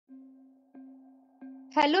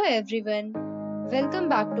Hello everyone, welcome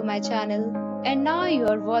back to my channel, and now you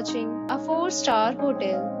are watching a 4-star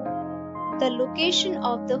hotel. The location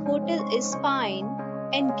of the hotel is fine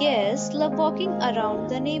and guests love walking around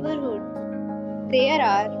the neighborhood. There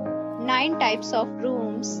are 9 types of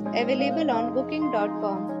rooms available on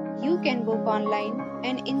booking.com. You can book online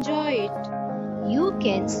and enjoy it. You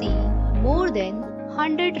can see more than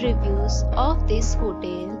 100 reviews of this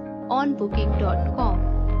hotel on booking.com.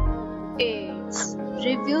 Its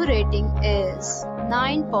review rating is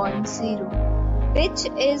 9.0, which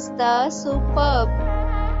is the superb.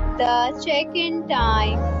 The check-in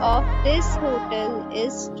time of this hotel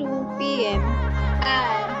is 2 p.m.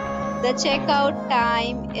 and the checkout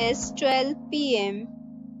time is 12 p.m.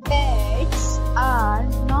 Pets are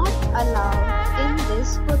not allowed in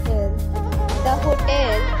this hotel. The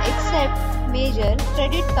hotel accepts major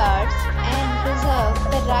credit cards and reserves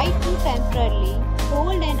the right to temporarily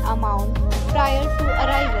hold an amount prior to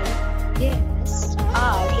arrival. Guests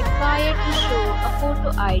are required to show a photo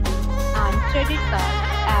ID and credit card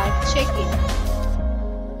at check-in.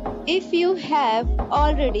 If you have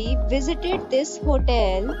already visited this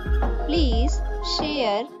hotel, please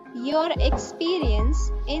share your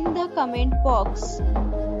experience in the comment box.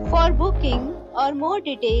 For booking or more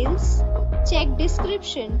details, check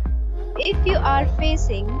description. If you are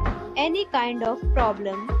facing any kind of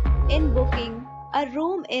problem in booking a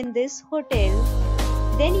room in this hotel,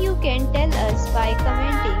 then you can tell us by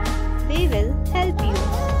commenting. We will help you.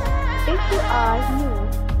 If you are new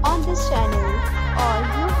on this channel or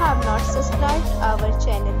you have not subscribed our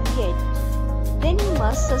channel yet, then you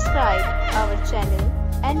must subscribe our channel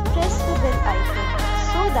and press the bell icon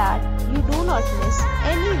so that you do not miss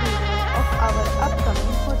any video of our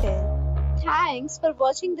upcoming hotel. Thanks for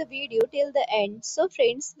watching the video till the end. So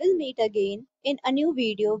friends, we'll meet again in a new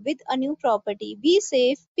video with a new property. Be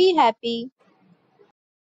safe, be happy.